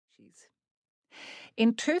species.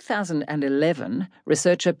 In 2011,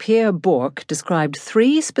 researcher Pierre Bourque described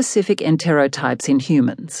 3 specific enterotypes in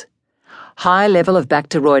humans. High level of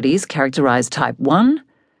Bacteroides characterized type 1,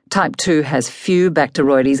 type 2 has few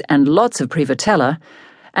Bacteroides and lots of Prevotella,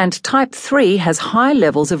 and type 3 has high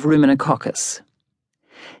levels of Ruminococcus.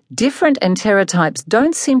 Different enterotypes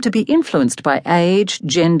don't seem to be influenced by age,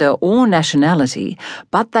 gender, or nationality,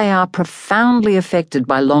 but they are profoundly affected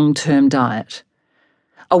by long-term diet.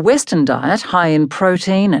 A Western diet high in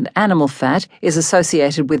protein and animal fat is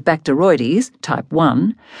associated with Bacteroides, type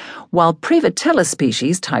 1, while Prevotella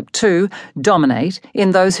species, type 2, dominate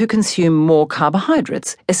in those who consume more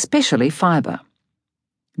carbohydrates, especially fiber.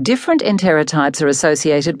 Different enterotypes are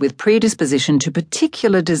associated with predisposition to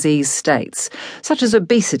particular disease states, such as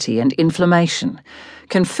obesity and inflammation,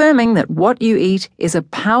 confirming that what you eat is a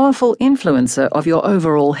powerful influencer of your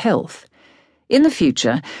overall health. In the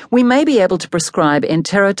future, we may be able to prescribe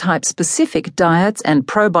enterotype-specific diets and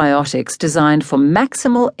probiotics designed for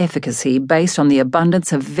maximal efficacy based on the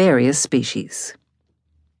abundance of various species.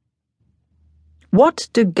 What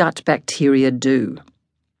do gut bacteria do?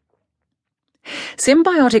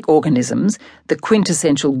 Symbiotic organisms, the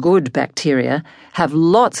quintessential good bacteria, have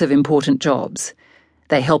lots of important jobs.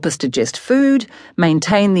 They help us digest food,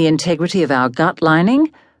 maintain the integrity of our gut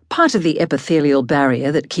lining, part of the epithelial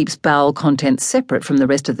barrier that keeps bowel contents separate from the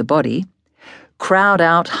rest of the body, crowd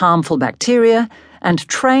out harmful bacteria, and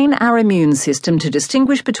train our immune system to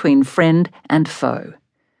distinguish between friend and foe.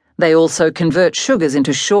 They also convert sugars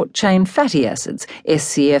into short-chain fatty acids,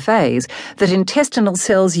 SCFAs, that intestinal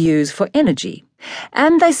cells use for energy,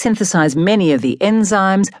 and they synthesize many of the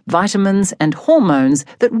enzymes, vitamins, and hormones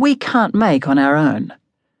that we can't make on our own.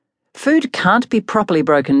 Food can't be properly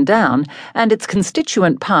broken down, and its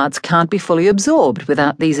constituent parts can't be fully absorbed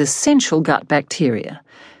without these essential gut bacteria,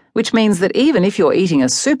 which means that even if you're eating a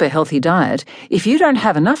super healthy diet, if you don't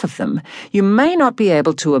have enough of them, you may not be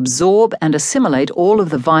able to absorb and assimilate all of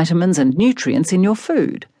the vitamins and nutrients in your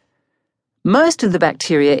food. Most of the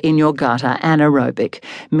bacteria in your gut are anaerobic,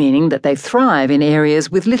 meaning that they thrive in areas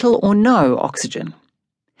with little or no oxygen.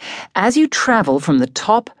 As you travel from the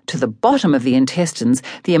top to the bottom of the intestines,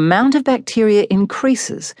 the amount of bacteria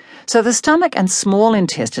increases, so the stomach and small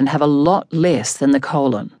intestine have a lot less than the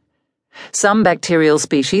colon. Some bacterial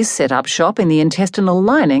species set up shop in the intestinal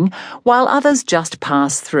lining, while others just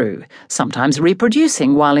pass through, sometimes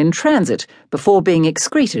reproducing while in transit before being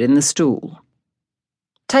excreted in the stool.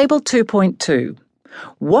 Table 2.2.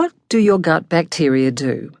 What do your gut bacteria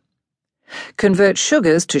do? Convert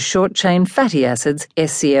sugars to short-chain fatty acids,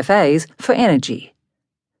 SCFAs, for energy.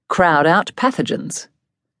 Crowd out pathogens.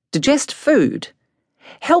 Digest food.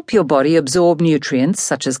 Help your body absorb nutrients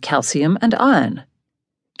such as calcium and iron.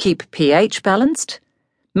 Keep pH balanced.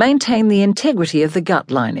 Maintain the integrity of the gut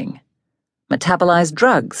lining. Metabolize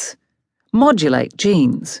drugs. Modulate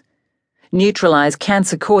genes. Neutralize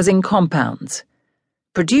cancer-causing compounds.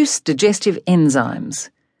 Produce digestive enzymes.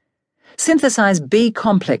 Synthesize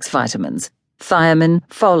B-complex vitamins, thiamine,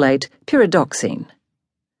 folate, pyridoxine.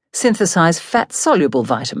 Synthesize fat-soluble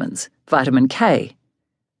vitamins, vitamin K.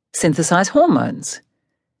 Synthesize hormones.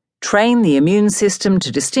 Train the immune system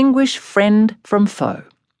to distinguish friend from foe.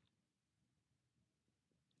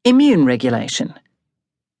 Immune regulation.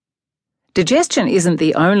 Digestion isn't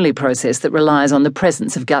the only process that relies on the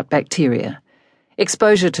presence of gut bacteria.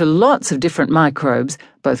 Exposure to lots of different microbes,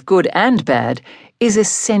 both good and bad, is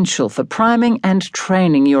essential for priming and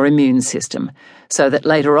training your immune system, so that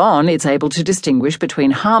later on it's able to distinguish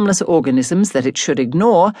between harmless organisms that it should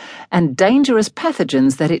ignore and dangerous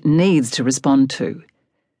pathogens that it needs to respond to.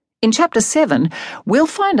 In Chapter 7, we'll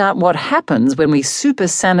find out what happens when we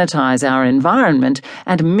super-sanitize our environment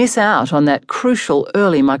and miss out on that crucial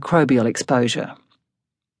early microbial exposure.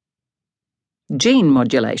 Gene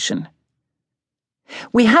modulation.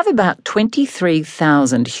 We have about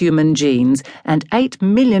 23,000 human genes and 8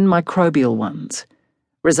 million microbial ones.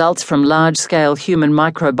 Results from large-scale human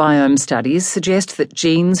microbiome studies suggest that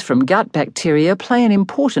genes from gut bacteria play an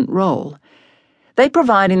important role. They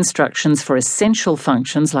provide instructions for essential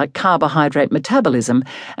functions like carbohydrate metabolism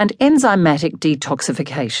and enzymatic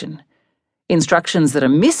detoxification, instructions that are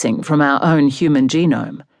missing from our own human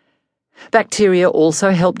genome. Bacteria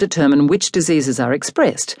also help determine which diseases are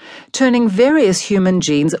expressed, turning various human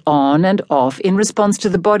genes on and off in response to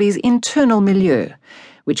the body's internal milieu,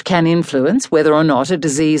 which can influence whether or not a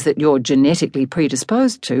disease that you're genetically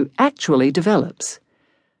predisposed to actually develops.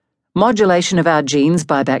 Modulation of our genes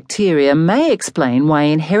by bacteria may explain why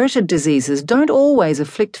inherited diseases don't always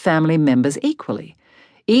afflict family members equally,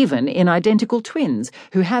 even in identical twins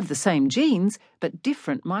who have the same genes but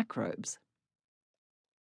different microbes.